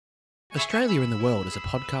Australia in the World is a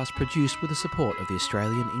podcast produced with the support of the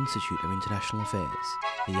Australian Institute of International Affairs.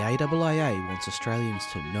 The AIIA wants Australians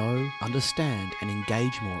to know, understand and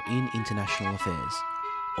engage more in international affairs.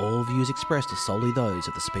 All views expressed are solely those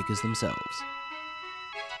of the speakers themselves.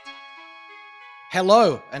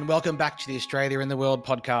 Hello and welcome back to the Australia in the World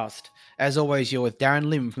podcast. As always, you're with Darren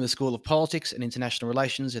Lim from the School of Politics and International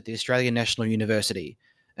Relations at the Australian National University,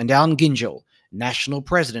 and Alan Gyngell, National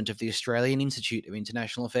President of the Australian Institute of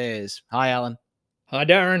International Affairs. Hi, Alan. Hi,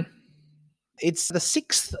 Darren. It's the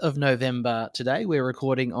 6th of November today. We're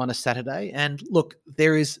recording on a Saturday. And look,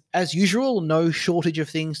 there is, as usual, no shortage of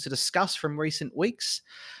things to discuss from recent weeks.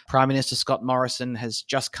 Prime Minister Scott Morrison has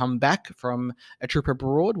just come back from a trip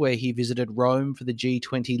abroad where he visited Rome for the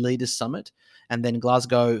G20 Leaders Summit and then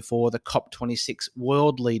Glasgow for the COP26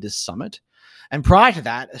 World Leaders Summit. And prior to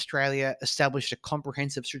that, Australia established a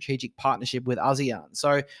comprehensive strategic partnership with ASEAN.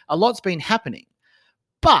 So a lot's been happening.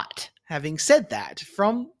 But having said that,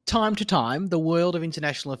 from time to time, the world of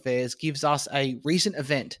international affairs gives us a recent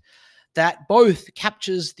event that both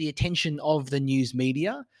captures the attention of the news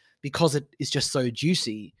media because it is just so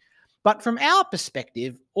juicy, but from our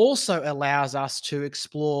perspective, also allows us to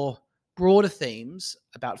explore broader themes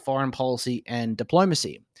about foreign policy and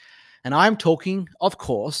diplomacy. And I'm talking, of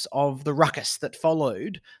course, of the ruckus that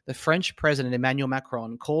followed the French President Emmanuel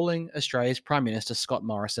Macron calling Australia's Prime Minister Scott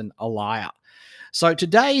Morrison a liar. So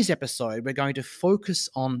today's episode, we're going to focus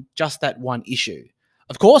on just that one issue.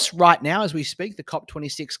 Of course, right now, as we speak, the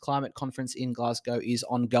COP26 climate conference in Glasgow is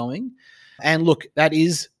ongoing. And look, that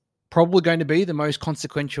is probably going to be the most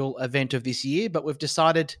consequential event of this year, but we've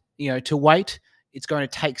decided, to wait. It's going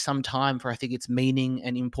to take some time for, I think, its meaning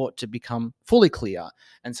and import to become fully clear.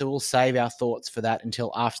 And so we'll save our thoughts for that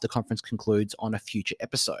until after the conference concludes on a future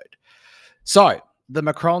episode. So, the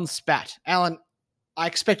Macron spat. Alan, I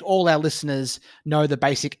expect all our listeners know the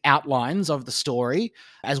basic outlines of the story.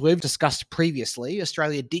 As we've discussed previously,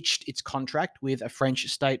 Australia ditched its contract with a French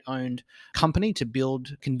state-owned company to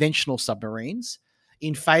build conventional submarines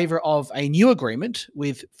in favour of a new agreement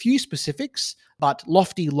with few specifics, but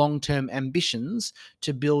lofty long-term ambitions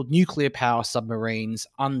to build nuclear power submarines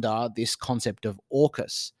under this concept of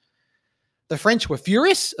AUKUS. The French were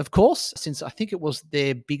furious, of course, since I think it was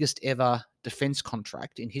their biggest ever defence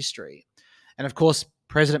contract in history. And of course,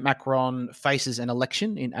 President Macron faces an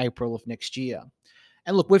election in April of next year.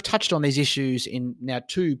 And look, we've touched on these issues in now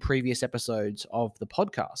 2 previous episodes of the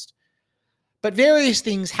podcast. But various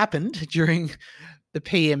things happened during the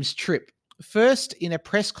PM's trip. First, in a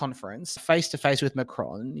press conference face-to-face with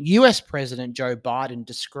Macron, US President Joe Biden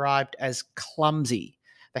described as clumsy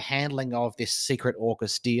the handling of this secret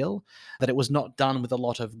AUKUS deal, that it was not done with a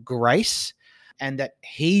lot of grace, and that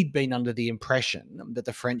he'd been under the impression that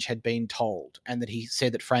the French had been told, and that he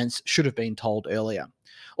said that France should have been told earlier,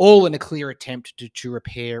 all in a clear attempt to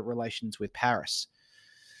repair relations with Paris.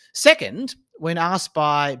 Second, when asked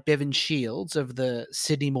by Bevan Shields of the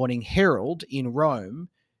Sydney Morning Herald in Rome,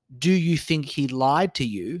 do you think he lied to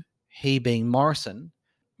you, he being Morrison,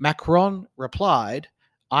 Macron replied,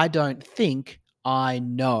 I don't think, I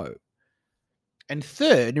know. And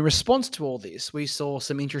third, in response to all this, we saw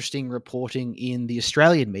some interesting reporting in the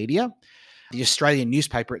Australian media. The Australian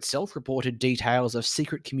newspaper itself reported details of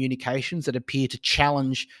secret communications that appear to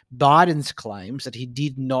challenge Biden's claims that he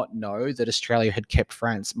did not know that Australia had kept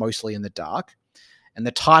France mostly in the dark. And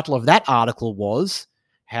the title of that article was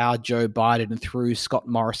How Joe Biden Threw Scott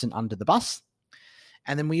Morrison Under the Bus.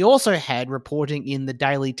 And then we also had reporting in the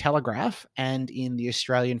Daily Telegraph and in the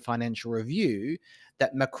Australian Financial Review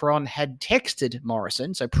that Macron had texted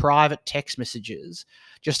Morrison, so private text messages,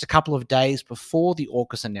 just a couple of days before the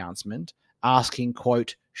AUKUS announcement, asking,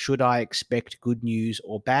 quote, should I expect good news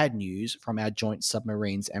or bad news from our joint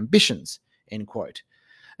submarines ambitions, end quote.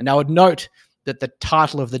 And I would note that the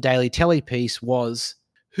title of the Daily Telly piece was,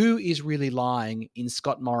 Who is Really Lying in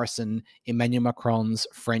Scott Morrison, Emmanuel Macron's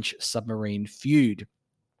French submarine feud?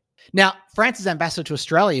 Now, France's ambassador to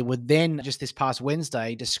Australia would then, just this past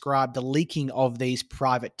Wednesday, describe the leaking of these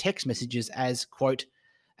private text messages as, quote,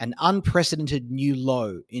 an unprecedented new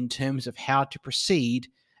low in terms of how to proceed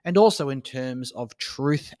and also in terms of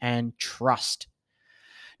truth and trust.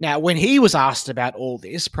 Now, when he was asked about all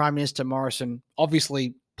this, Prime Minister Morrison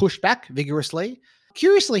obviously pushed back vigorously.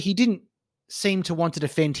 Curiously, he didn't seem to want to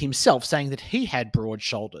defend himself, saying that he had broad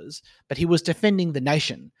shoulders, but he was defending the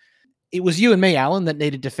nation. It was you and me, Alan, that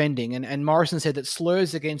needed defending, and Morrison said that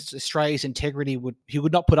slurs against Australia's integrity he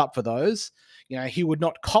would not put up for those. He would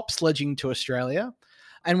not cop sledging to Australia.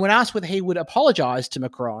 And when asked whether he would apologise to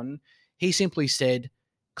Macron, he simply said,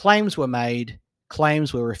 claims were made,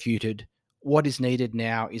 claims were refuted. What is needed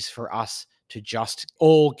now is for us to just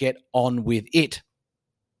all get on with it.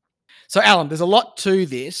 So, Alan, there's a lot to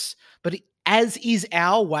this, but as is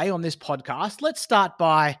our way on this podcast, let's start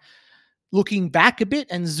by looking back a bit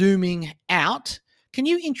and zooming out. Can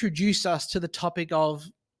you introduce us to the topic of,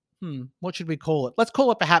 what should we call it? Let's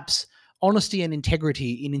call it perhaps honesty and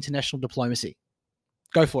integrity in international diplomacy.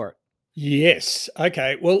 Go for it. Yes.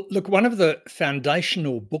 Okay. Well, look, one of the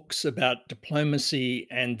foundational books about diplomacy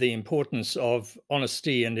and the importance of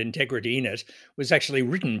honesty and integrity in it was actually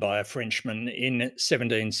written by a Frenchman in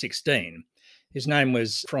 1716. His name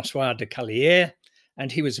was Francois de Callière,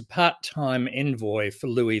 and he was a part-time envoy for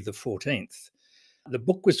Louis XIV. The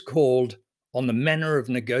book was called On the Manner of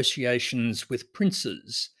Negotiations with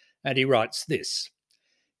Princes, and he writes this: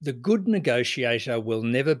 "The good negotiator will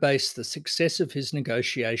never base the success of his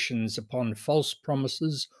negotiations upon false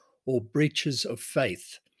promises or breaches of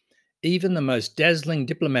faith. Even the most dazzling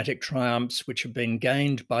diplomatic triumphs which have been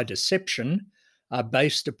gained by deception are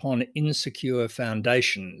based upon insecure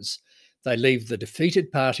foundations. They leave the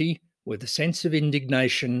defeated party with a sense of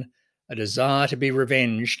indignation, a desire to be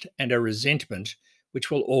revenged, and a resentment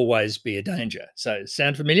which will always be a danger." So,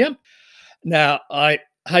 sound familiar? Now, I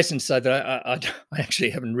hasten to say that I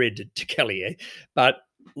actually haven't read de Callière, but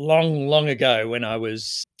long ago, when I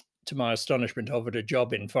was, to my astonishment, offered a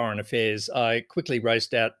job in foreign affairs, I quickly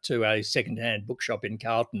raced out to a second-hand bookshop in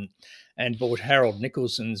Carlton and bought Harold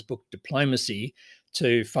Nicholson's book Diplomacy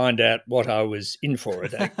to find out what I was in for.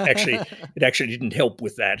 It actually didn't help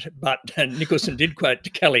with that, but Nicholson did quote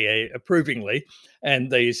de Callière approvingly,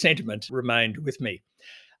 and the sentiment remained with me.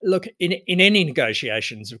 Look, in any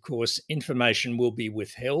negotiations, of course, information will be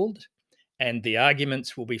withheld and the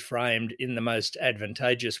arguments will be framed in the most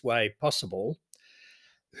advantageous way possible.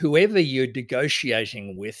 Whoever you're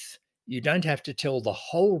negotiating with, you don't have to tell the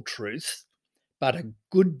whole truth, but a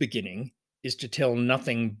good beginning is to tell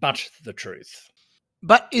nothing but the truth.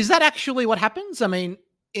 But is that actually what happens? I mean,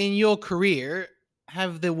 in your career,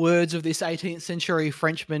 have the words of this 18th century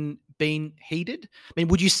Frenchman been heeded? I mean,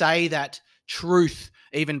 would you say that truth,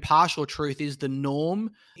 even partial truth, is the norm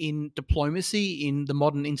in diplomacy in the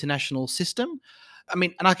modern international system? I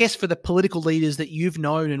mean, and I guess for the political leaders that you've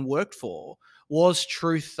known and worked for, was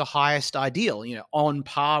truth the highest ideal, on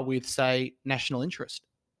par with, say, national interest?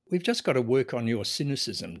 We've just got to work on your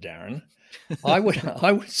cynicism, Darren. I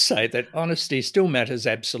would say that honesty still matters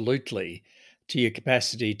absolutely to your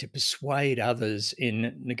capacity to persuade others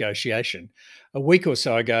in negotiation. A week or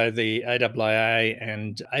so ago, the AIIA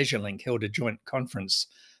and AsiaLink held a joint conference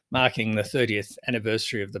marking the 30th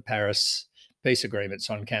anniversary of the Paris peace agreements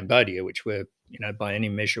on Cambodia, which were, by any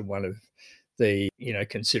measure, one of the,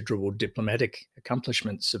 considerable diplomatic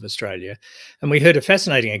accomplishments of Australia. And we heard a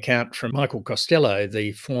fascinating account from Michael Costello,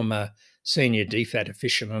 the former senior DFAT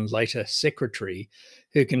official and later secretary,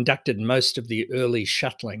 who conducted most of the early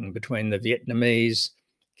shuttling between the Vietnamese,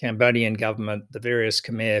 Cambodian government, the various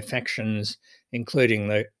Khmer factions, including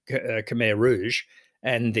the Khmer Rouge,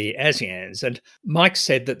 and the ASEANs. And Mike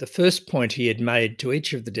said that the first point he had made to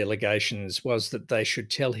each of the delegations was that they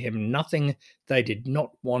should tell him nothing they did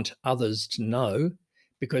not want others to know,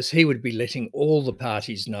 because he would be letting all the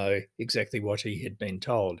parties know exactly what he had been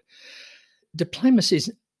told. Diplomacy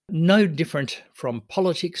is no different from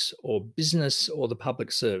politics or business or the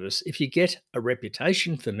public service. If you get a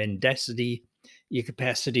reputation for mendacity, your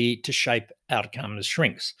capacity to shape outcomes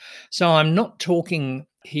shrinks. So I'm not talking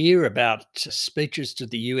here about speeches to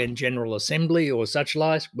the UN General Assembly or such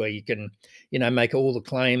like, where you can, make all the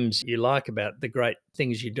claims you like about the great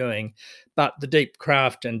things you're doing, but the deep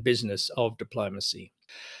craft and business of diplomacy.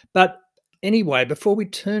 But anyway, before we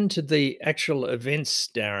turn to the actual events,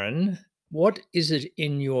 Darren, what is it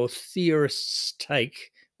in your theorist's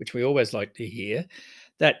take, which we always like to hear,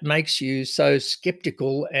 that makes you so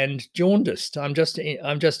skeptical and jaundiced? I'm just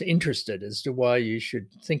interested as to why you should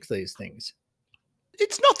think these things.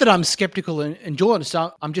 It's not that I'm skeptical and jaundiced.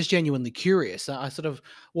 I'm just genuinely curious. I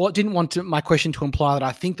didn't want my question to imply that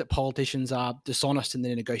I think that politicians are dishonest in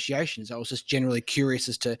their negotiations. I was just generally curious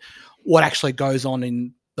as to what actually goes on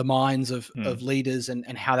in the minds of leaders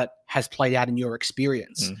and how that has played out in your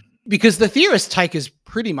experience. Because the theorist's take is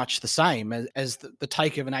pretty much the same as the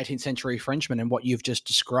take of an 18th century Frenchman and what you've just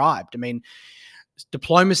described. I mean,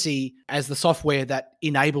 diplomacy as the software that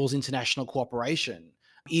enables international cooperation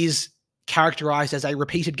is characterized as a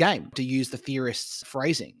repeated game, to use the theorist's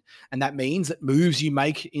phrasing. And that means that moves you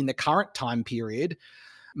make in the current time period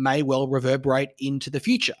may well reverberate into the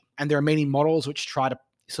future. And there are many models which try to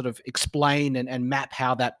sort of explain and map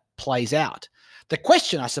how that plays out. The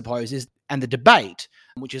question, I suppose, is, and the debate,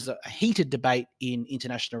 which is a heated debate in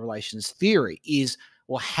international relations theory, is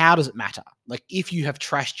well, how does it matter? Like, if you have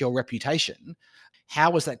trashed your reputation,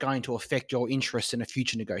 how is that going to affect your interest in a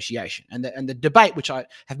future negotiation? And the debate, which I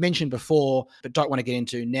have mentioned before but don't want to get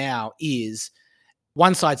into now, is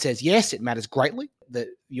one side says, yes, it matters greatly that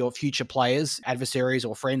your future players, adversaries,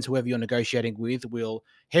 or friends, whoever you're negotiating with, will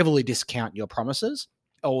heavily discount your promises,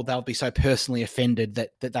 or they'll be so personally offended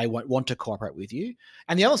that they won't want to cooperate with you.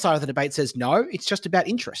 And the other side of the debate says, no, it's just about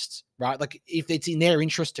interests, right? Like, if it's in their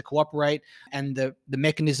interest to cooperate and the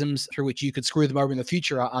mechanisms through which you could screw them over in the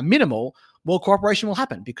future are minimal, well, cooperation will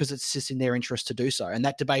happen because it's just in their interest to do so. And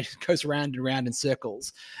that debate goes around and around in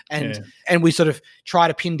circles. And we sort of try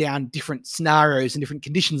to pin down different scenarios and different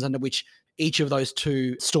conditions under which each of those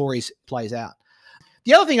two stories plays out.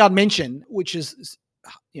 The other thing I'd mention, which is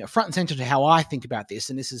front and center to how I think about this,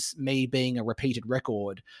 and this is me being a repeated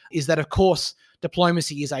record, is that, of course,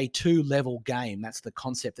 diplomacy is a two-level game. That's the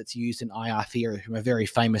concept that's used in IR theory from a very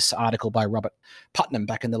famous article by Robert Putnam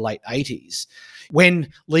back in the late 80s.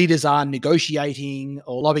 When leaders are negotiating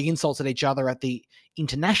or lobbing insults at each other at the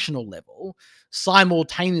international level,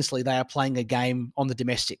 simultaneously they are playing a game on the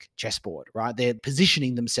domestic chessboard, right? They're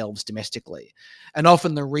positioning themselves domestically. And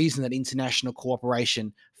often the reason that international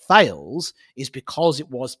cooperation fails is because it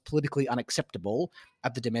was politically unacceptable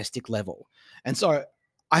at the domestic level. And so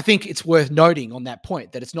I think it's worth noting on that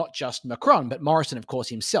point that it's not just Macron, but Morrison, of course,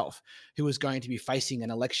 himself, who is going to be facing an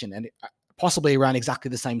election, and possibly around exactly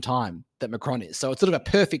the same time that Macron is. So it's sort of a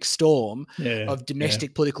perfect storm of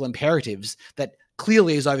domestic political imperatives that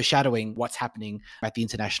clearly is overshadowing what's happening at the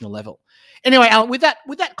international level. Anyway, Alan, with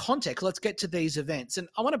that context, let's get to these events. And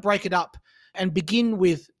I want to break it up and begin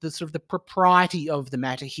with the sort of the propriety of the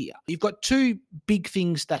matter here. You've got two big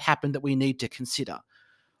things that happen that we need to consider.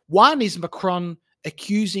 One is Macron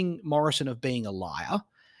accusing Morrison of being a liar.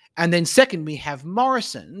 And then second, we have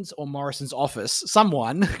Morrison's office,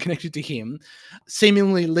 someone connected to him,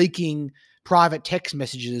 seemingly leaking private text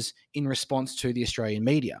messages in response to the Australian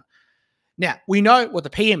media. Now, we know what the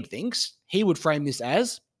PM thinks. He would frame this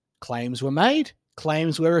as claims were made,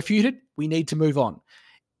 claims were refuted, we need to move on.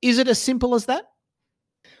 Is it as simple as that?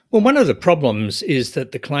 Well, one of the problems is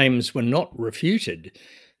that the claims were not refuted.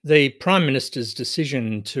 The Prime Minister's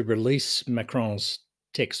decision to release Macron's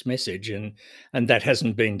text message, and that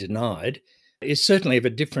hasn't been denied, is certainly of a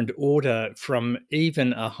different order from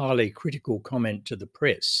even a highly critical comment to the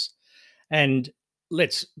press. And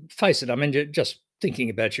let's face it, I mean, just thinking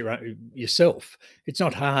about yourself, it's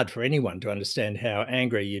not hard for anyone to understand how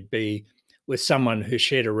angry you'd be with someone who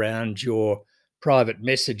shared around your private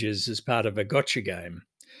messages as part of a gotcha game.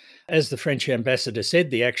 As the French ambassador said,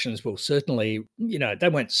 the actions will certainly, they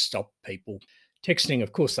won't stop people texting,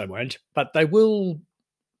 of course they won't, but they will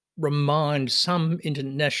remind some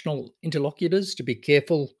international interlocutors to be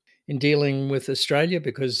careful in dealing with Australia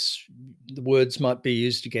because the words might be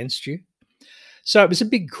used against you. So it was a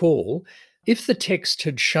big call. If the text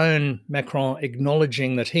had shown Macron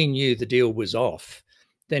acknowledging that he knew the deal was off,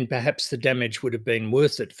 then perhaps the damage would have been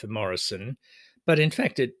worth it for Morrison. But in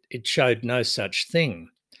fact, it showed no such thing.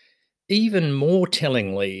 Even more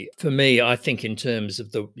tellingly for me, I think, in terms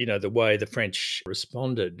of the way the French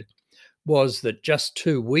responded, was that just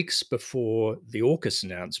 2 weeks before the AUKUS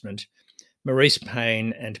announcement, Maurice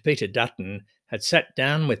Payne and Peter Dutton had sat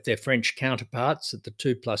down with their French counterparts at the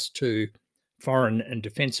 2+2 Foreign and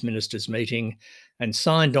Defence Ministers meeting and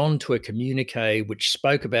signed on to a communique which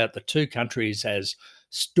spoke about the two countries as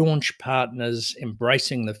staunch partners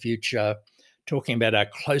embracing the future, talking about our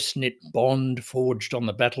close-knit bond forged on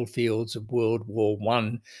the battlefields of World War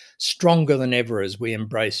I, stronger than ever as we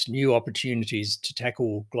embrace new opportunities to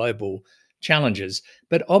tackle global challenges.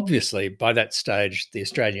 But obviously, by that stage, the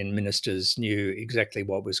Australian ministers knew exactly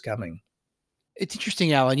what was coming. It's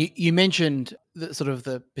interesting, Alan. You mentioned the sort of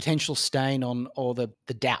the potential stain on, or the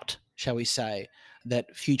doubt, shall we say,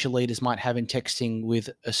 that future leaders might have in texting with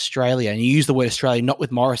Australia. And you use the word Australia, not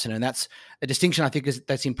with Morrison. And that's a distinction I think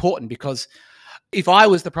that's important, because if I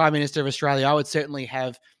was the Prime Minister of Australia, I would certainly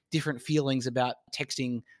have different feelings about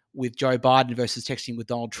texting with Joe Biden versus texting with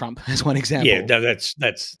Donald Trump, as one example. Yeah, no, that's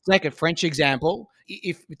like a French example.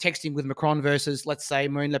 If texting with Macron versus, let's say,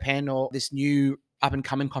 Marine Le Pen or this new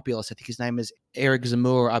up-and-coming populist, I think his name is Eric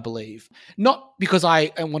Zemmour, I believe. Not because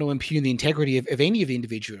I want to impugn the integrity of any of the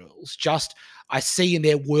individuals, just I see in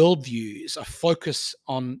their worldviews a focus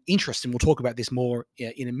on interest, and we'll talk about this more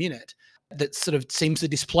in a minute, that sort of seems to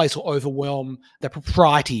displace or overwhelm the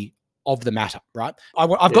propriety of the matter, right?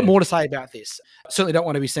 I've got more to say about this. I certainly don't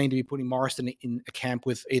want to be seen to be putting Morrison in a camp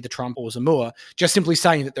with either Trump or Zemmour, just simply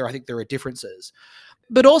saying that I think there are differences.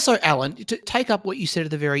 But also, Alan, to take up what you said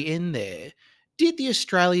at the very end there, did the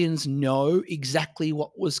Australians know exactly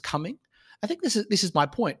what was coming? I think this is my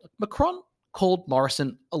point. Macron called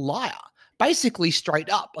Morrison a liar, basically straight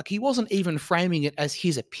up. Like, he wasn't even framing it as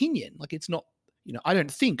his opinion. Like, it's not, I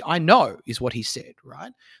don't think, I know, is what he said,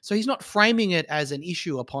 right? So he's not framing it as an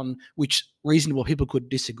issue upon which reasonable people could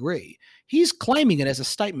disagree. He's claiming it as a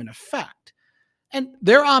statement of fact. And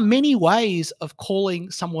there are many ways of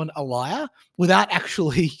calling someone a liar without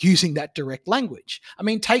actually using that direct language. I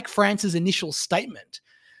mean, take France's initial statement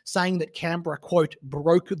saying that Canberra, quote,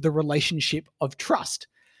 broke the relationship of trust.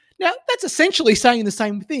 Now, that's essentially saying the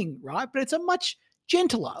same thing, right? But it's a much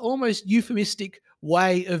gentler, almost euphemistic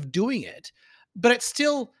way of doing it. But it's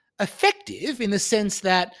still effective in the sense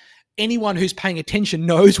that anyone who's paying attention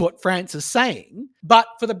knows what France is saying. But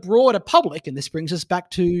for the broader public, and this brings us back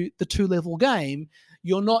to the two-level game,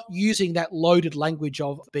 you're not using that loaded language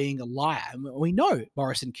of being a liar. We know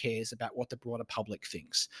Morrison cares about what the broader public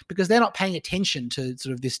thinks because they're not paying attention to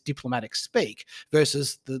sort of this diplomatic speak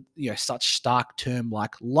versus the such stark term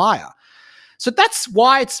like liar. So that's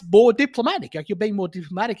why it's more diplomatic. Like, you're being more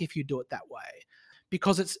diplomatic if you do it that way,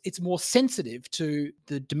 because it's more sensitive to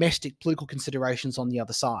the domestic political considerations on the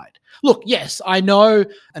other side. Look, yes, I know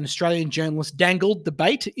an Australian journalist dangled the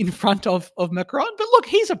bait in front of Macron, but look,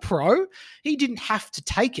 he's a pro. He didn't have to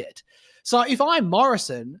take it. So if I'm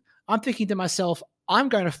Morrison, I'm thinking to myself, I'm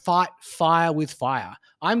going to fight fire with fire.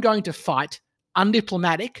 I'm going to fight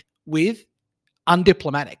undiplomatic with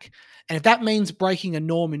undiplomatic. And if that means breaking a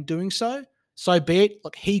norm in doing so, so be it.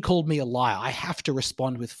 Look, he called me a liar. I have to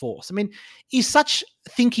respond with force. I mean, is such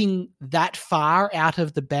thinking that far out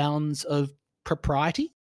of the bounds of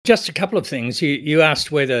propriety? Just a couple of things. You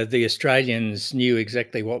asked whether the Australians knew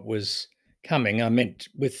exactly what was coming. I meant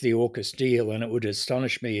with the AUKUS deal, and it would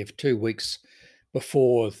astonish me if 2 weeks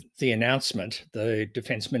before the announcement, the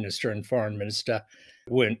Defence Minister and Foreign Minister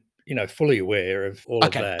weren't fully aware of all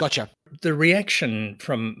of that. Okay, gotcha. The reaction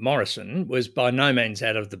from Morrison was by no means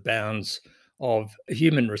out of the bounds of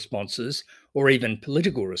human responses or even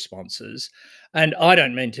political responses. And I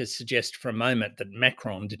don't mean to suggest for a moment that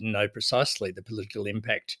Macron didn't know precisely the political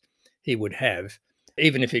impact he would have.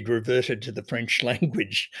 Even if he'd reverted to the French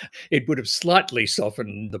language, it would have slightly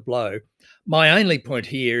softened the blow. My only point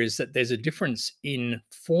here is that there's a difference in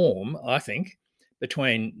form, I think,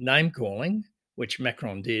 between name-calling, which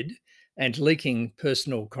Macron did, and leaking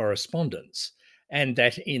personal correspondence. And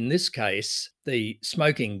that in this case, the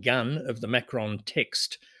smoking gun of the Macron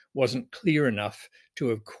text wasn't clear enough to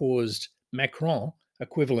have caused Macron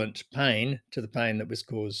equivalent pain to the pain that was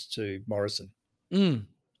caused to Morrison.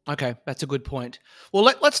 Okay, that's a good point. Well,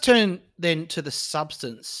 let's turn then to the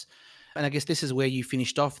substance. And I guess this is where you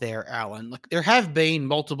finished off there, Alan. Like, there have been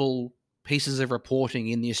multiple pieces of reporting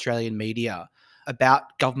in the Australian media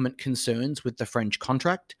about government concerns with the French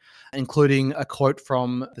contract, including a quote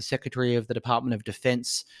from the Secretary of the Department of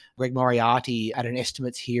Defence, Greg Moriarty, at an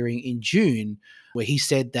estimates hearing in June, where he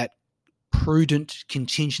said that prudent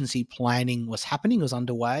contingency planning was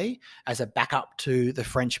underway as a backup to the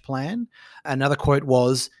French plan. Another quote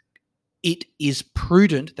was, "It is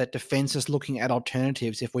prudent that defence is looking at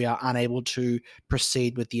alternatives if we are unable to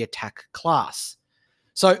proceed with the attack class."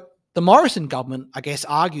 So the Morrison government, I guess,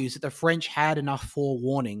 argues that the French had enough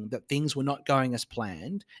forewarning that things were not going as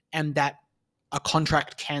planned and that a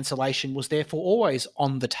contract cancellation was therefore always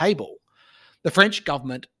on the table. The French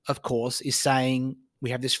government, of course, is saying,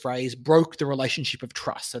 we have this phrase, broke the relationship of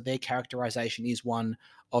trust. So their characterization is one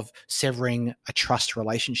of severing a trust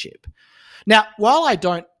relationship. Now, while I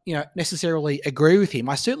don't necessarily agree with him,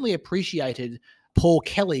 I certainly appreciated Paul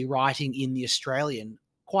Kelly writing in The Australian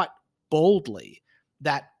quite boldly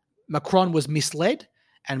that Macron was misled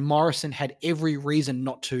and Morrison had every reason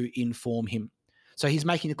not to inform him. So he's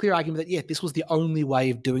making a clear argument that, this was the only way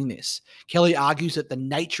of doing this. Kelly argues that the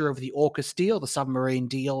nature of the AUKUS deal, the submarine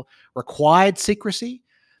deal, required secrecy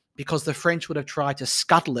because the French would have tried to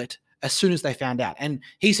scuttle it as soon as they found out. And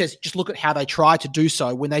he says, just look at how they tried to do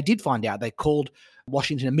so when they did find out. They called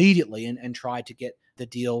Washington immediately and tried to get the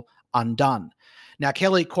deal undone. Now,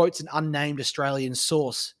 Kelly quotes an unnamed Australian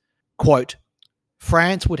source, quote,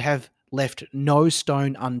 "France would have left no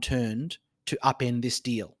stone unturned to upend this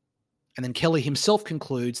deal." And then Kelly himself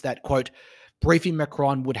concludes that, quote, "briefing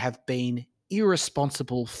Macron would have been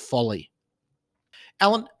irresponsible folly."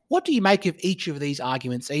 Alan, what do you make of each of these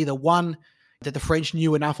arguments? Either one, that the French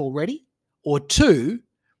knew enough already, or two,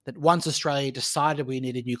 that once Australia decided we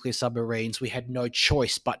needed nuclear submarines, we had no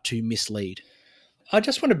choice but to mislead? I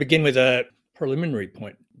just want to begin with a preliminary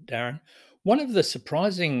point, Darren. One of the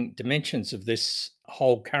surprising dimensions of this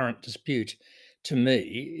whole current dispute to me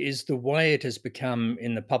is the way it has become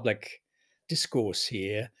in the public discourse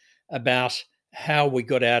here about how we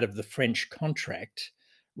got out of the French contract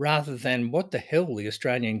rather than what the hell the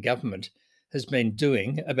Australian government has been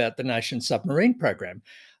doing about the nation's submarine program.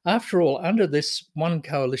 After all, under this one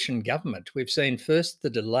coalition government, we've seen first the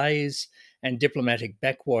delays and diplomatic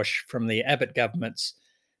backwash from the Abbott government's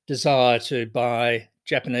desire to buy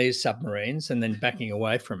Japanese submarines and then backing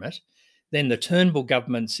away from it. Then the Turnbull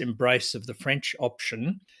government's embrace of the French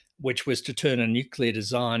option, which was to turn a nuclear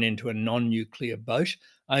design into a non-nuclear boat,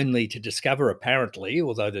 only to discover, apparently,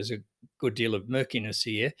 although there's a good deal of murkiness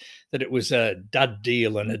here, that it was a dud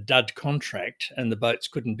deal and a dud contract and the boats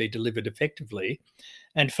couldn't be delivered effectively.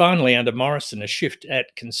 And finally, under Morrison, a shift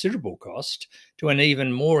at considerable cost to an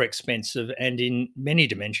even more expensive and in many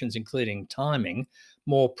dimensions, including timing,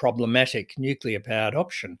 more problematic nuclear-powered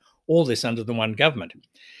option. All this under the one government.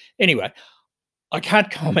 Anyway, I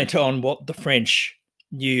can't comment on what the French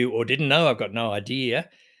knew or didn't know. I've got no idea.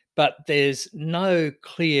 But there's no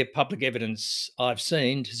clear public evidence I've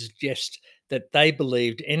seen to suggest that they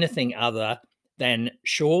believed anything other than,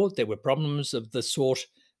 sure, there were problems of the sort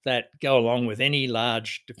that go along with any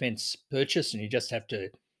large defence purchase, and you just have to,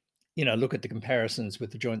 look at the comparisons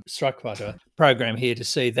with the Joint Strike Fighter program here to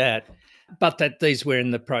see that, but that these were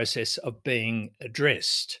in the process of being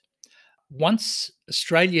addressed. Once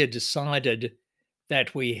Australia decided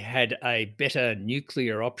that we had a better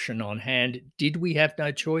nuclear option on hand, did we have no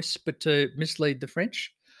choice but to mislead the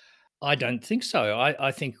French? I don't think so.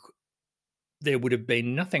 I think there would have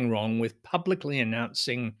been nothing wrong with publicly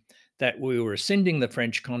announcing that we were rescinding the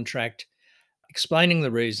French contract, explaining the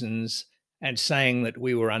reasons, and saying that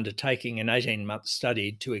we were undertaking an 18-month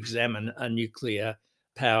study to examine a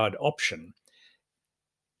nuclear-powered option.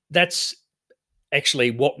 That's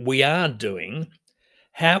actually what we are doing.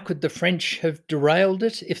 How could the French have derailed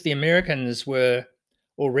it if the Americans were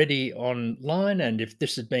already online and if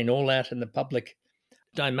this had been all out in the public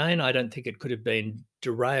domain? I don't think it could have been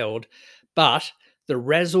derailed. But the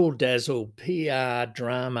razzle-dazzle PR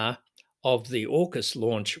drama of the AUKUS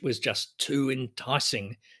launch was just too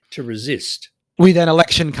enticing to resist. With an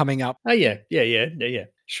election coming up. Oh, yeah,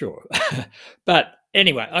 sure. But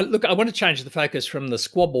anyway, I want to change the focus from the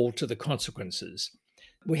squabble to the consequences.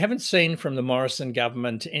 We haven't seen from the Morrison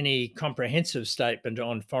government any comprehensive statement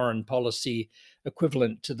on foreign policy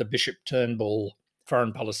equivalent to the Bishop Turnbull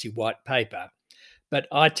foreign policy white paper. But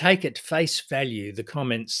I take at face value the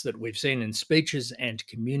comments that we've seen in speeches and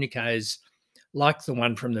communiques, like the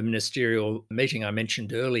one from the ministerial meeting I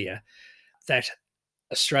mentioned earlier, that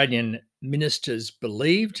Australian ministers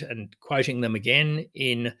believed, and quoting them again,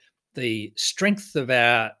 in the strength of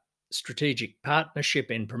our strategic partnership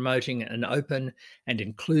in promoting an open and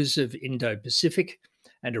inclusive Indo-Pacific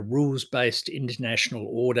and a rules-based international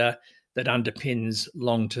order that underpins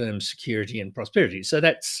long-term security and prosperity. So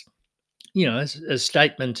that's, a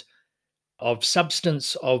statement of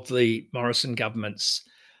substance of the Morrison government's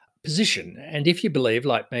position. And if you believe,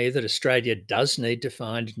 like me, that Australia does need to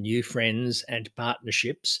find new friends and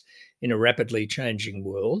partnerships in a rapidly changing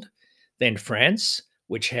world, then France,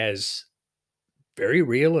 which has very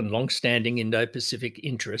real and long-standing Indo-Pacific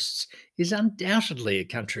interests, is undoubtedly a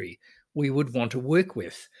country we would want to work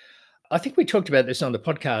with. I think we talked about this on the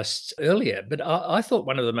podcast earlier, but I thought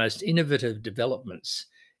one of the most innovative developments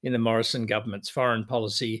in the Morrison government's foreign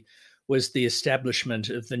policy was the establishment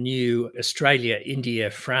of the new Australia, India,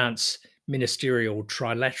 France ministerial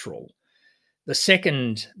trilateral. The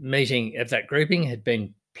second meeting of that grouping had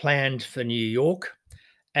been planned for New York,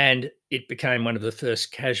 and it became one of the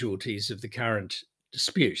first casualties of the current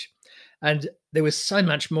dispute. And there was so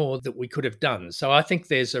much more that we could have done. So I think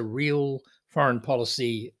there's a real foreign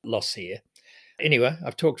policy loss here. Anyway,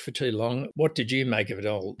 I've talked for too long. What did you make of it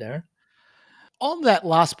all, Darren? On that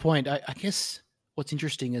last point, I guess what's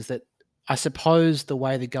interesting is that I suppose the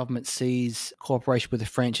way the government sees cooperation with the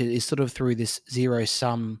French is sort of through this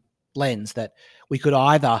zero-sum lens, that we could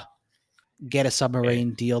either get a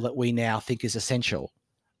submarine deal that we now think is essential,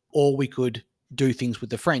 or we could do things with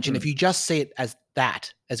the French. And if you just see it as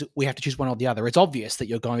that, as we have to choose one or the other, it's obvious that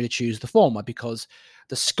you're going to choose the former, because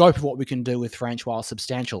the scope of what we can do with French, while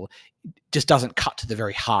substantial, just doesn't cut to the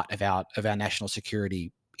very heart of our national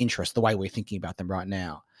security interests, the way we're thinking about them right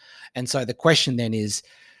now. And so the question then is,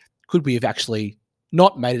 could we have actually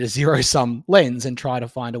not made it a zero-sum lens and try to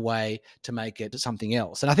find a way to make it something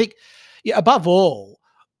else? And I think, above all,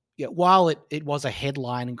 while it was a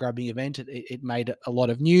headline and grabbing event, it made a lot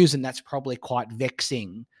of news, and that's probably quite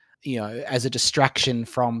vexing, as a distraction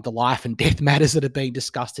from the life and death matters that are being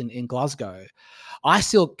discussed in Glasgow. I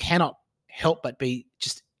still cannot help but be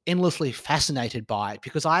just endlessly fascinated by it,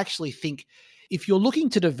 because I actually think if you're looking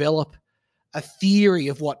to develop a theory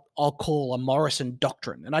of what I'll call a Morrison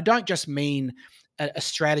doctrine, and I don't just mean a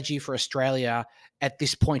strategy for Australia at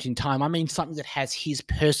this point in time. I mean something that has his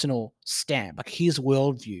personal stamp, like his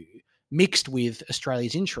worldview, mixed with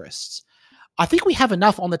Australia's interests. I think we have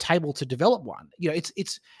enough on the table to develop one.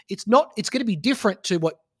 It's going to be different to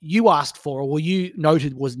what you asked for, or what you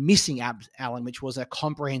noted was missing, Alan, which was a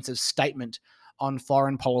comprehensive statement on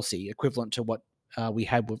foreign policy, equivalent to what we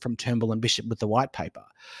had from Turnbull and Bishop with the white paper.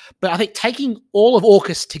 But I think taking all of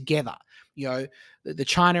AUKUS together, the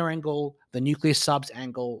China angle, the nuclear subs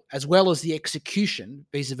angle, as well as the execution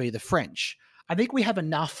vis-a-vis the French, I think we have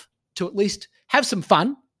enough to at least have some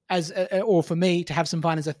fun, or for me to have some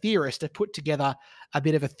fun as a theorist, to put together a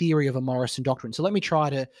bit of a theory of a Morrison doctrine. So let me try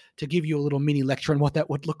to give you a little mini lecture on what that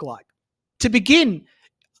would look like. To begin,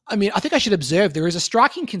 I think I should observe there is a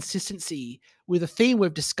striking consistency with a theme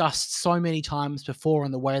we've discussed so many times before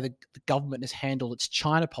on the way the government has handled its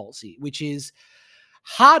China policy, which is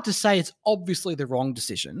hard to say it's obviously the wrong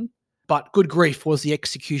decision, but good grief, was the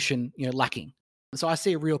execution lacking. So I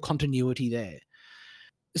see a real continuity there.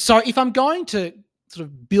 So if I'm going to sort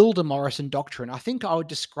of build a Morrison doctrine, I think I would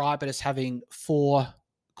describe it as having 4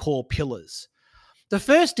 core pillars. The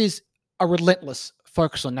first is a relentless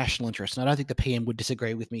focus on national interest, and I don't think the PM would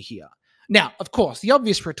disagree with me here. Now, of course, the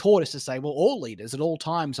obvious retort is to say, well, all leaders at all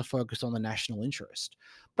times are focused on the national interest.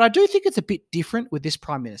 But I do think it's a bit different with this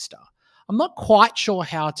Prime Minister. I'm not quite sure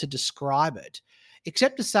how to describe it,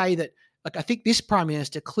 except to say that, I think this Prime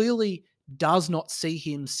Minister clearly does not see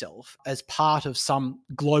himself as part of some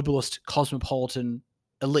globalist cosmopolitan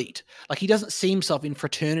elite. He doesn't see himself in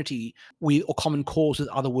fraternity with or common cause with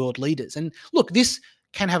other world leaders. And look, this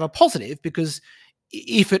can have a positive, because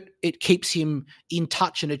if it keeps him in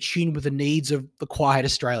touch and attuned with the needs of the quiet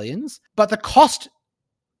Australians. But the consequence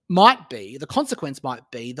might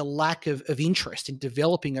be the lack of interest in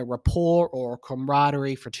developing a rapport or a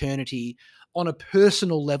camaraderie, fraternity on a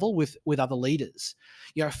personal level with other leaders.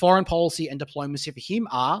 Foreign policy and diplomacy for him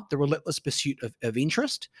are the relentless pursuit of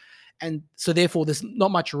interest. And so therefore there's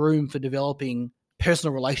not much room for developing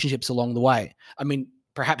personal relationships along the way.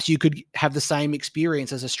 Perhaps you could have the same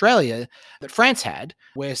experience as Australia that France had,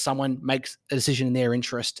 where someone makes a decision in their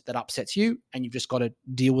interest that upsets you, and you've just got to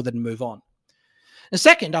deal with it and move on. And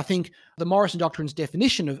second, I think the Morrison Doctrine's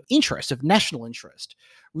definition of interest, of national interest,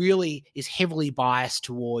 really is heavily biased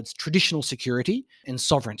towards traditional security and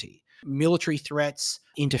sovereignty. Military threats,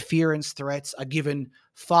 interference threats are given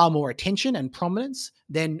far more attention and prominence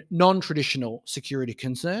than non-traditional security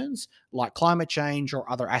concerns like climate change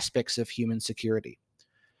or other aspects of human security.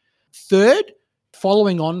 Third,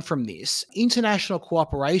 following on from this, international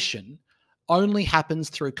cooperation only happens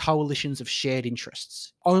through coalitions of shared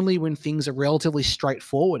interests, only when things are relatively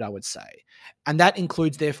straightforward, I would say. And that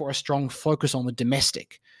includes, therefore, a strong focus on the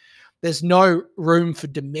domestic. There's no room for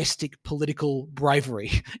domestic political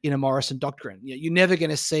bravery in a Morrison doctrine. You're never going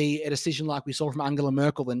to see a decision like we saw from Angela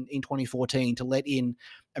Merkel in 2014 to let in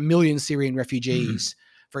 1 million Syrian refugees,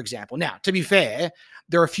 for example. Now, to be fair,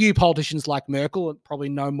 there are a few politicians like Merkel, and probably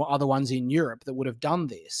no more other ones in Europe, that would have done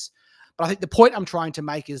this. But I think the point I'm trying to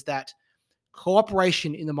make is that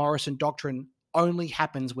cooperation in the Morrison doctrine only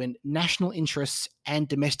happens when national interests and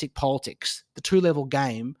domestic politics, the two-level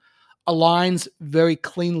game, aligns very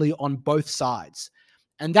cleanly on both sides.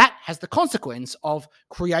 And that has the consequence of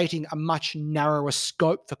creating a much narrower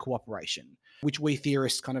scope for cooperation, which we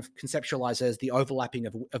theorists kind of conceptualize as the overlapping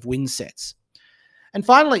of wind sets. And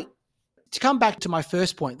finally, to come back to my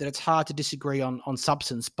first point, that it's hard to disagree on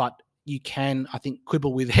substance, but you can, I think,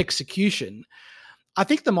 quibble with execution. I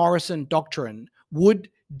think the Morrison doctrine would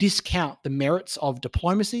discount the merits of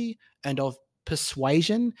diplomacy and of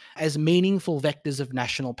persuasion as meaningful vectors of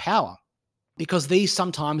national power, because these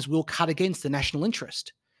sometimes will cut against the national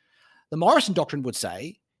interest. The Morrison doctrine would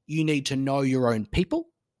say you need to know your own people,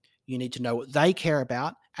 you need to know what they care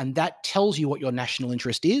about, and that tells you what your national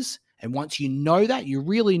interest is. And once you know that, you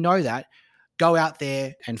really know that, go out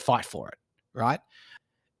there and fight for it, right?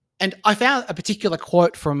 And I found a particular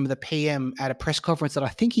quote from the PM at a press conference that I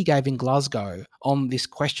think he gave in Glasgow on this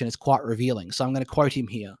question. It's quite revealing. So I'm going to quote him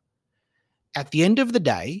here. At the end of the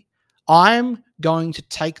day, I'm going to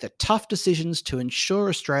take the tough decisions to ensure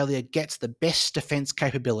Australia gets the best defence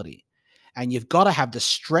capability. And you've got to have the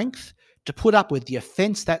strength to put up with the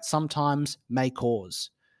offence that sometimes may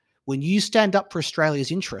cause. When you stand up for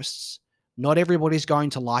Australia's interests, not everybody's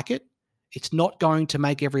going to like it. It's not going to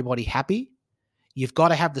make everybody happy. You've got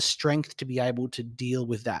to have the strength to be able to deal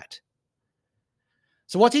with that.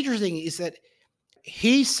 So what's interesting is that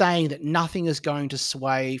he's saying that nothing is going to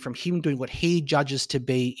sway from him doing what he judges to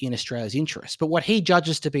be in Australia's interest. But what he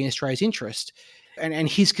judges to be in Australia's interest, and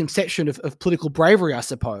his conception of political bravery, I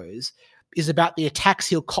suppose, is about the attacks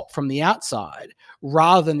he'll cop from the outside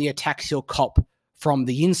rather than the attacks he'll cop from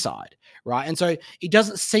the inside, right? And so it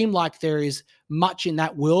doesn't seem like there is much in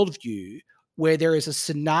that worldview where there is a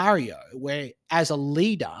scenario where, as a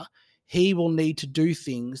leader, he will need to do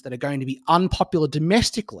things that are going to be unpopular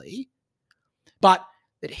domestically, but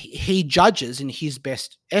that he judges in his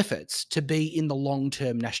best efforts to be in the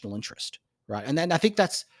long-term national interest, right? And then I think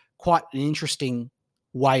that's quite an interesting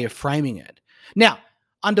way of framing it. Now,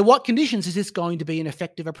 under what conditions is this going to be an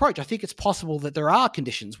effective approach? I think it's possible that there are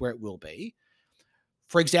conditions where it will be.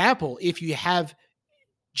 For example, if you have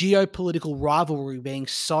geopolitical rivalry being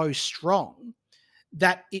so strong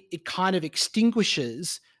that it kind of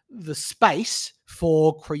extinguishes the space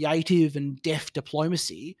for creative and deft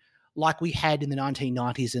diplomacy like we had in the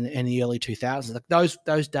 1990s and the early 2000s. Like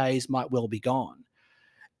those days might well be gone.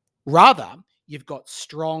 Rather, you've got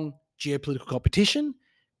strong geopolitical competition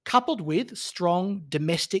coupled with strong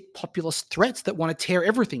domestic populist threats that want to tear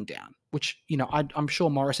everything down, which, I'm sure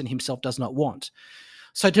Morrison himself does not want.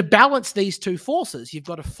 So to balance these two forces, you've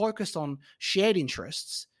got to focus on shared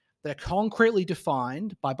interests that are concretely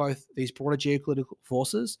defined by both these broader geopolitical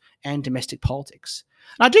forces and domestic politics.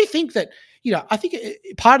 And I do think that, I think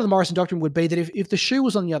part of the Morrison doctrine would be that if the shoe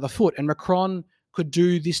was on the other foot and Macron could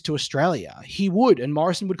do this to Australia, he would, and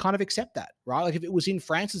Morrison would kind of accept that, right? Like if it was in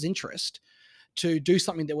France's interest to do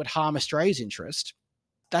something that would harm Australia's interest,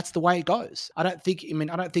 that's the way it goes. I don't think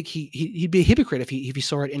he'd be a hypocrite if he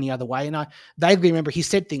saw it any other way. And I vaguely remember he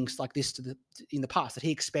said things like this in the past, that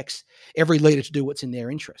he expects every leader to do what's in their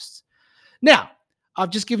interests. Now,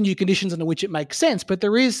 I've just given you conditions under which it makes sense, but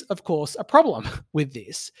there is, of course, a problem with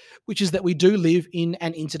this, which is that we do live in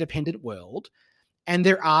an interdependent world, and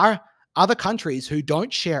there are other countries who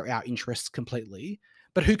don't share our interests completely,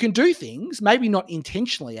 but who can do things, maybe not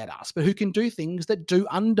intentionally at us, but who can do things that do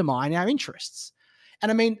undermine our interests. And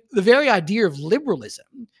I mean, the very idea of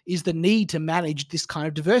liberalism is the need to manage this kind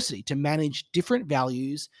of diversity, to manage different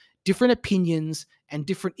values, different opinions, and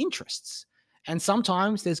different interests. And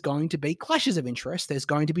sometimes there's going to be clashes of interest, there's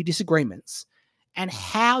going to be disagreements. And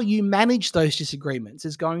how you manage those disagreements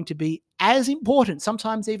is going to be as important,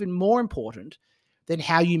 sometimes even more important, than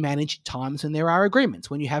how you manage times when there are agreements,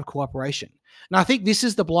 when you have cooperation. And I think this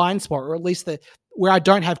is the blind spot, or at least where I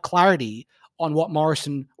don't have clarity on what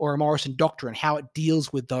Morrison or a Morrison doctrine, how it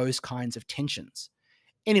deals with those kinds of tensions.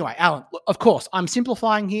 Anyway, Alan, of course, I'm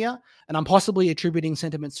simplifying here, and I'm possibly attributing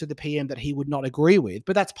sentiments to the PM that he would not agree with,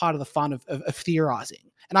 but that's part of the fun of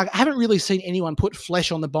theorizing. And I haven't really seen anyone put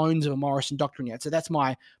flesh on the bones of a Morrison doctrine yet, so that's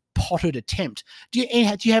my potted attempt. Do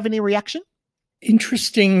you have any reaction?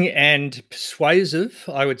 Interesting and persuasive,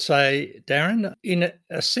 I would say, Darren. In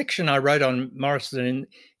a section I wrote on Morrison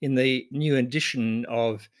in the new edition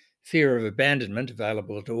of Fear of Abandonment,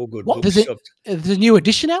 available at all good bookshops. There's a new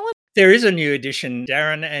edition, Alan? There is a new edition,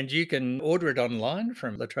 Darren, and you can order it online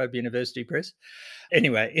from La Trobe University Press.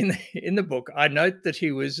 Anyway, in the book, I note that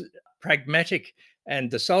he was pragmatic and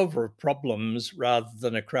the solver of problems rather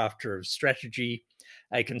than a crafter of strategy,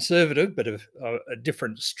 a conservative, but of a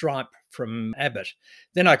different stripe from Abbott.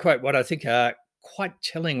 Then I quote what I think are quite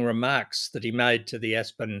telling remarks that he made to the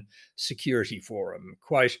Aspen Security Forum.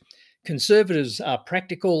 Quote, "Conservatives are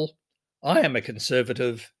practical. I am a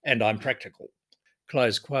conservative and I'm practical."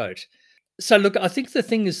 Close quote. So look, I think the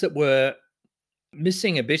things that were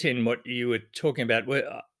missing a bit in what you were talking about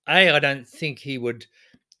were, I don't think he would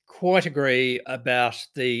quite agree about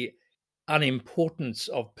the unimportance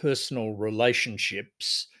of personal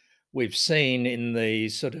relationships. We've seen in the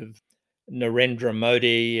sort of Narendra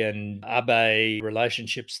Modi and Abe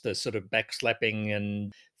relationships, the sort of backslapping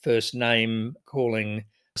and first name calling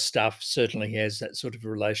stuff. Certainly he has that sort of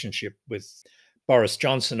relationship with Boris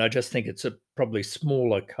Johnson. I just think it's a probably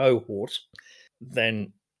smaller cohort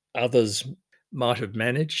than others might have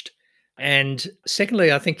managed. And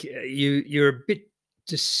secondly, I think you're a bit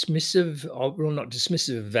dismissive, well, not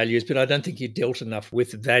dismissive of values, but I don't think you dealt enough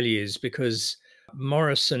with values, because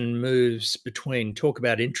Morrison moves between talk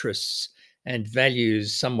about interests and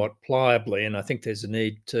values somewhat pliably. And I think there's a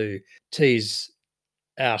need to tease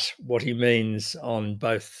out what he means on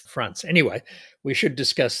both fronts. Anyway, we should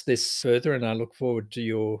discuss this further, and I look forward to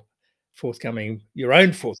your own forthcoming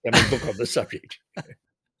book on the subject.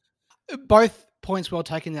 Both points well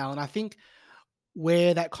taken, Alan. I think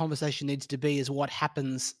where that conversation needs to be is what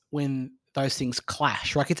happens when those things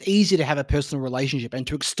clash. Like, it's easy to have a personal relationship and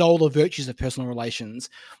to extol the virtues of personal relations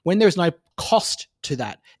when there's no cost to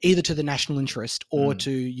that, either to the national interest or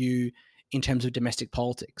to you in terms of domestic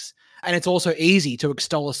politics. And it's also easy to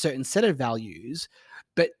extol a certain set of values,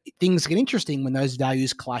 but things get interesting when those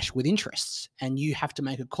values clash with interests, and you have to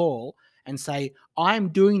make a call and say, I'm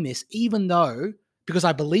doing this because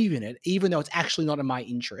I believe in it, even though it's actually not in my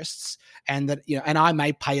interests, and that, and I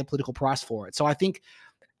may pay a political price for it. So I think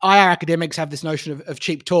IR academics have this notion of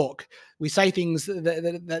cheap talk. We say things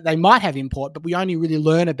that they might have import, but we only really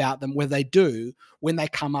learn about them when they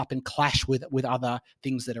come up and clash with other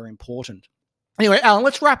things that are important. Anyway, Alan,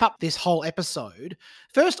 let's wrap up this whole episode.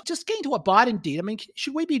 First, just getting to what Biden did. I mean,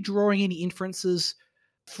 should we be drawing any inferences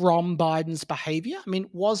from Biden's behavior? I mean,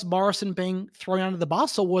 was Morrison being thrown under the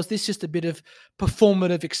bus, or was this just a bit of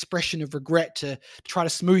performative expression of regret to try to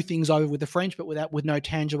smooth things over with the French, but with no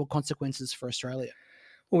tangible consequences for Australia?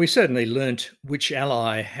 Well, we certainly learnt which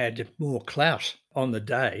ally had more clout on the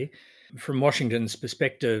day. From Washington's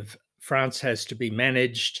perspective, France has to be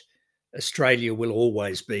managed. Australia will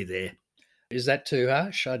always be there. Is that too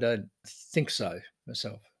harsh? I don't think so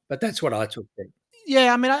myself, but that's what I took from it.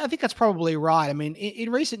 Yeah, I mean, I think that's probably right. I mean,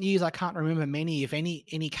 in recent years, I can't remember many, if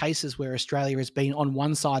any cases where Australia has been on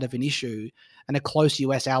one side of an issue and a close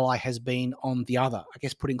US ally has been on the other, I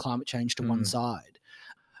guess putting climate change to one side,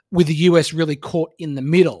 with the US really caught in the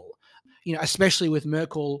middle, especially with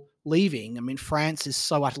Merkel leaving. I mean, France is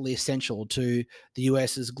so utterly essential to the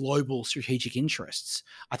US's global strategic interests.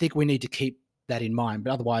 I think we need to keep that in mind,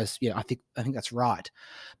 but otherwise, I think that's right.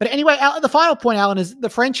 But anyway, the final point, Alan, is the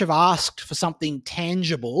French have asked for something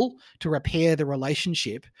tangible to repair the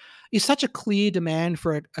relationship. Is such a clear demand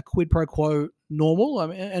for a quid pro quo normal? I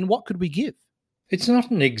mean, and what could we give? It's not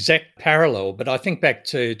an exact parallel, but I think back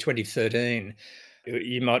to 2013,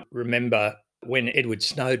 you might remember when Edward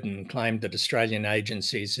Snowden claimed that Australian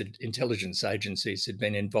intelligence agencies had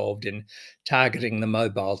been involved in targeting the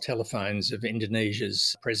mobile telephones of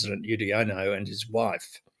Indonesia's President Yudhoyono and his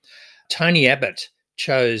wife. Tony Abbott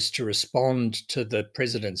chose to respond to the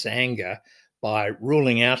president's anger by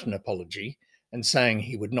ruling out an apology and saying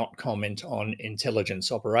he would not comment on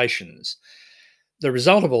intelligence operations. The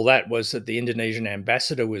result of all that was that the Indonesian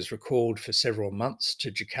ambassador was recalled for several months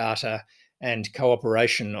to Jakarta, and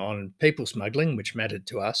cooperation on people smuggling, which mattered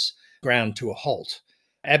to us, ground to a halt.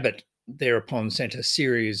 Abbott thereupon sent a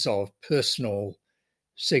series of personal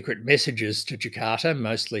secret messages to Jakarta,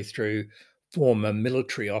 mostly through former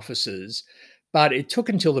military officers, but it took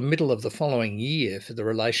until the middle of the following year for the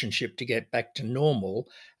relationship to get back to normal,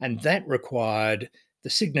 and that required the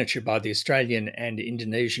signature by the Australian and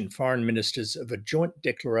Indonesian foreign ministers of a joint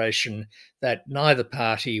declaration that neither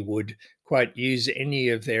party would, quote, use any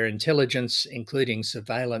of their intelligence, including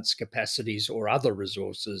surveillance capacities or other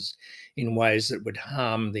resources, in ways that would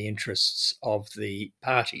harm the interests of the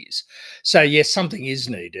parties. So, yes, something is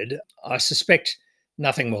needed. I suspect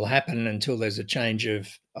nothing will happen until there's a change of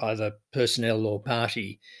either personnel or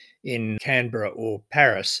party in Canberra or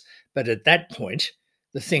Paris. But at that point,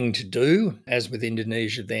 the thing to do, as with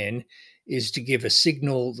Indonesia then, is to give a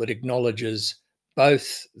signal that acknowledges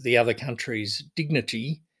both the other country's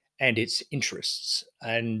dignity and its interests.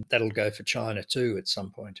 And that'll go for China too at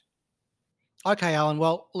some point. Okay, Alan.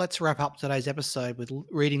 Well, let's wrap up today's episode with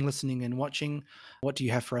reading, listening, and watching. What do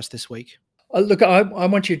you have for us this week? Look, I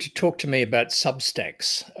want you to talk to me about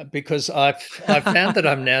Substacks, because I've found that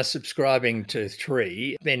I'm now subscribing to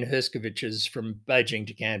 3. Ben Herscovich's From Beijing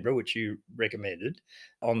to Canberra, which you recommended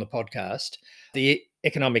on the podcast, the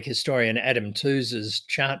economic historian Adam Tooze's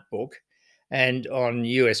chart book, and on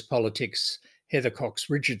US politics, Heather Cox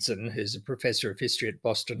Richardson, who's a professor of history at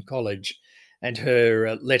Boston College, and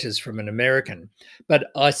her Letters from an American. But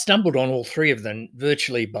I stumbled on all 3 of them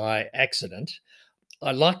virtually by accident.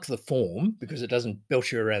 I like the form because it doesn't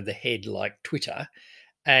belt you around the head like Twitter,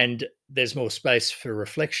 and there's more space for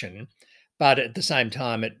reflection. But at the same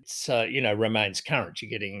time, it's remains current. You're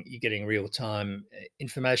getting real time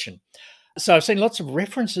information. So I've seen lots of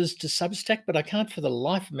references to Substack, but I can't for the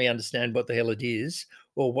life of me understand what the hell it is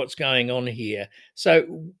or what's going on here.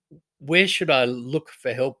 So where should I look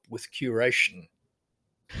for help with curation?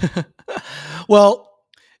 Well,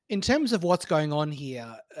 in terms of what's going on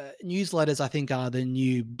here, newsletters, I think, are the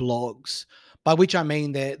new blogs, by which I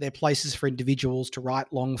mean they're places for individuals to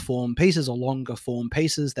write long-form pieces or longer-form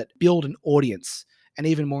pieces that build an audience, and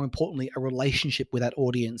even more importantly, a relationship with that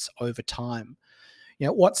audience over time.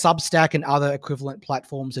 What Substack and other equivalent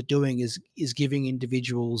platforms are doing is giving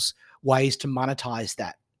individuals ways to monetize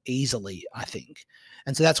that easily, I think.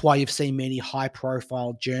 And so that's why you've seen many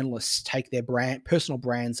high-profile journalists take their personal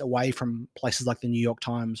brands away from places like the New York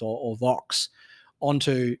Times or Vox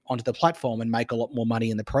onto the platform and make a lot more money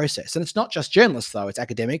in the process. And it's not just journalists, though. It's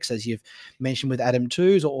academics, as you've mentioned with Adam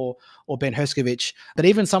Tooze or Ben Herscovich. But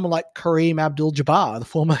even someone like Kareem Abdul-Jabbar, the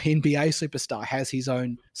former NBA superstar, has his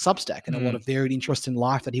own Substack and a lot of varied interest in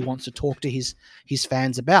life that he wants to talk to his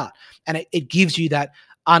fans about. And it gives you that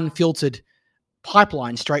unfiltered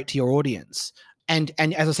pipeline straight to your audience. And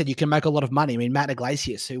as I said, you can make a lot of money. I mean, Matt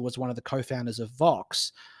Iglesias, who was one of the co-founders of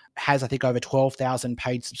Vox, has, I think, over 12,000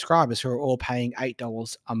 paid subscribers who are all paying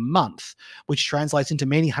 $8 a month, which translates into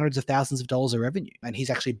many hundreds of thousands of dollars of revenue. And he's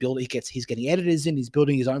actually he's getting editors in, he's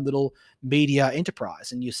building his own little media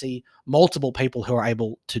enterprise. And you see multiple people who are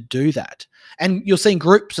able to do that. And you're seeing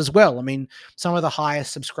groups as well. I mean, some of the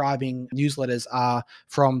highest subscribing newsletters are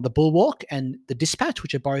from The Bulwark and The Dispatch,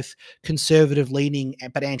 which are both conservative leaning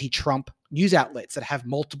but anti-Trump news outlets that have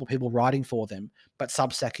multiple people writing for them. But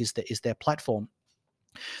Substack is their platform.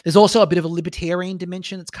 There's also a bit of a libertarian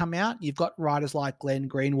dimension that's come out. You've got writers like Glenn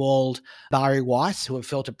Greenwald, Bari Weiss, who have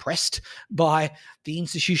felt oppressed by the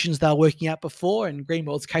institutions they were working at before. In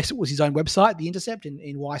Greenwald's case, it was his own website, The Intercept.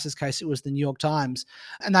 In Weiss's case, it was the New York Times.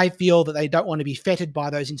 And they feel that they don't want to be fettered by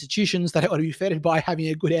those institutions. They don't want to be fettered by having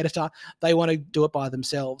a good editor. They want to do it by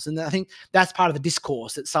themselves. And I think that's part of the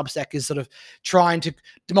discourse that Substack is sort of trying to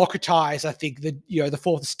democratize, I think, the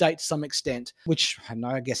fourth estate to some extent, which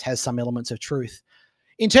I guess has some elements of truth.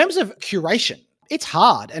 In terms of curation, it's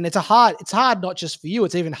hard, and it's hard not just for you.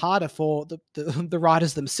 It's even harder for the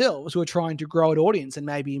writers themselves who are trying to grow an audience and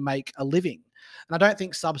maybe make a living. And I don't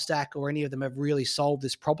think Substack or any of them have really solved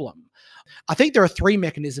this problem. I think there are three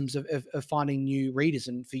mechanisms of finding new readers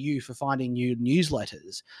and for finding new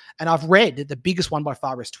newsletters. And I've read that the biggest one by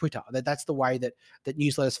far is Twitter. That's the way that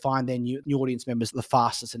newsletters find their new audience members the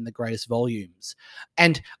fastest and the greatest volumes.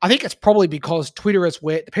 And I think it's probably because Twitter is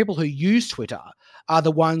where the people who use Twitter are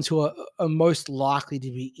the ones who are most likely to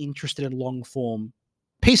be interested in long form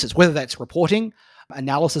pieces, whether that's reporting,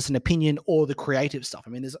 analysis and opinion, or the creative stuff.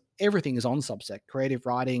 I mean, everything is on Substack: creative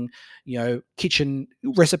writing, kitchen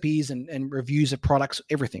recipes and reviews of products,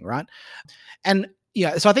 everything, right? And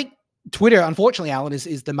so I think Twitter, unfortunately, Alan,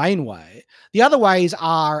 is the main way. The other ways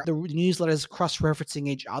are the newsletters cross-referencing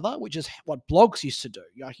each other, which is what blogs used to do.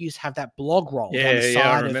 You used to have that blog roll on the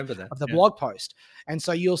side of the blog post. And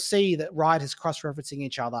so you'll see that writers cross-referencing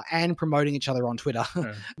each other and promoting each other on Twitter,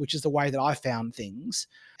 which is the way that I found things.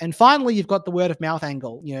 And finally, you've got the word of mouth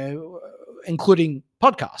angle, including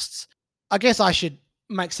podcasts. I guess I should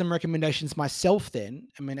make some recommendations myself then.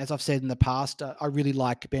 I mean, as I've said in the past, I really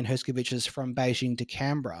like Ben Herskovich's From Beijing to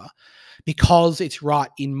Canberra because it's right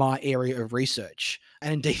in my area of research.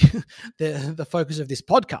 And indeed, the focus of this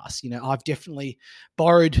podcast, I've definitely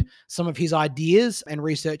borrowed some of his ideas and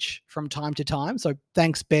research from time to time. So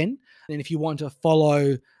thanks, Ben. And if you want to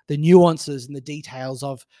follow the nuances and the details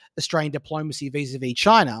of Australian diplomacy vis-a-vis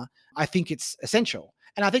China, I think it's essential.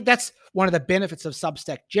 And I think that's one of the benefits of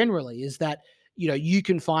Substack generally, is that you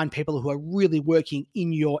can find people who are really working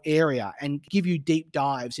in your area and give you deep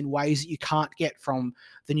dives in ways that you can't get from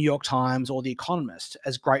the New York Times or The Economist,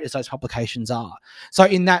 as great as those publications are. So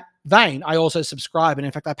in that vein, I also subscribe. And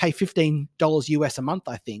in fact, I pay $15 US a month,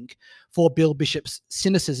 I think, for Bill Bishop's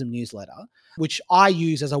Cynicism newsletter, which I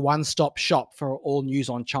use as a one-stop shop for all news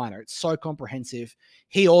on China. It's so comprehensive.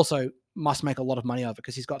 He also must make a lot of money over it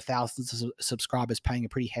because he's got thousands of subscribers paying a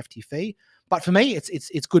pretty hefty fee. But for me,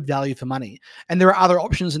 it's good value for money. And there are other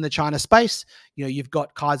options in the China space. You've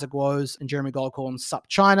got Kaiser Kuo's and Jeremy Goldkorn's Sup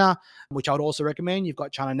China, which I would also recommend. You've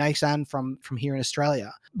got China Nasan from here in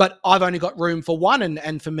Australia. But I've only got room for one,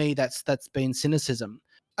 and for me, that's been Cynicism.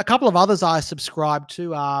 A couple of others I subscribe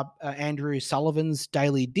to are Andrew Sullivan's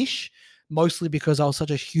Daily Dish, mostly because I was such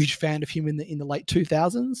a huge fan of him in the late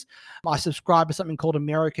 2000s. I subscribe to something called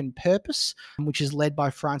American Purpose, which is led by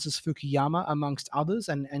Francis Fukuyama, amongst others,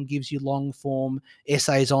 and gives you long-form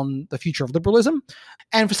essays on the future of liberalism.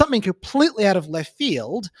 And for something completely out of left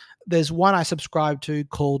field, there's one I subscribe to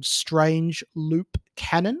called Strange Loop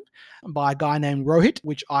Canon by a guy named Rohit,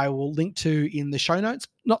 which I will link to in the show notes.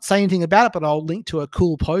 Not say anything about it, but I'll link to a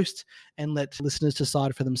cool post and let listeners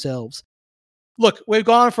decide for themselves. Look, we've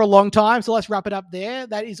gone on for a long time, so let's wrap it up there.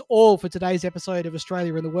 That is all for today's episode of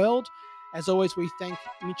Australia in the World. As always, we thank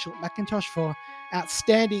Mitchell McIntosh for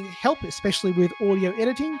outstanding help, especially with audio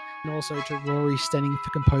editing, and also to Rory Stenning for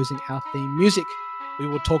composing our theme music. We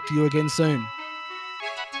will talk to you again soon.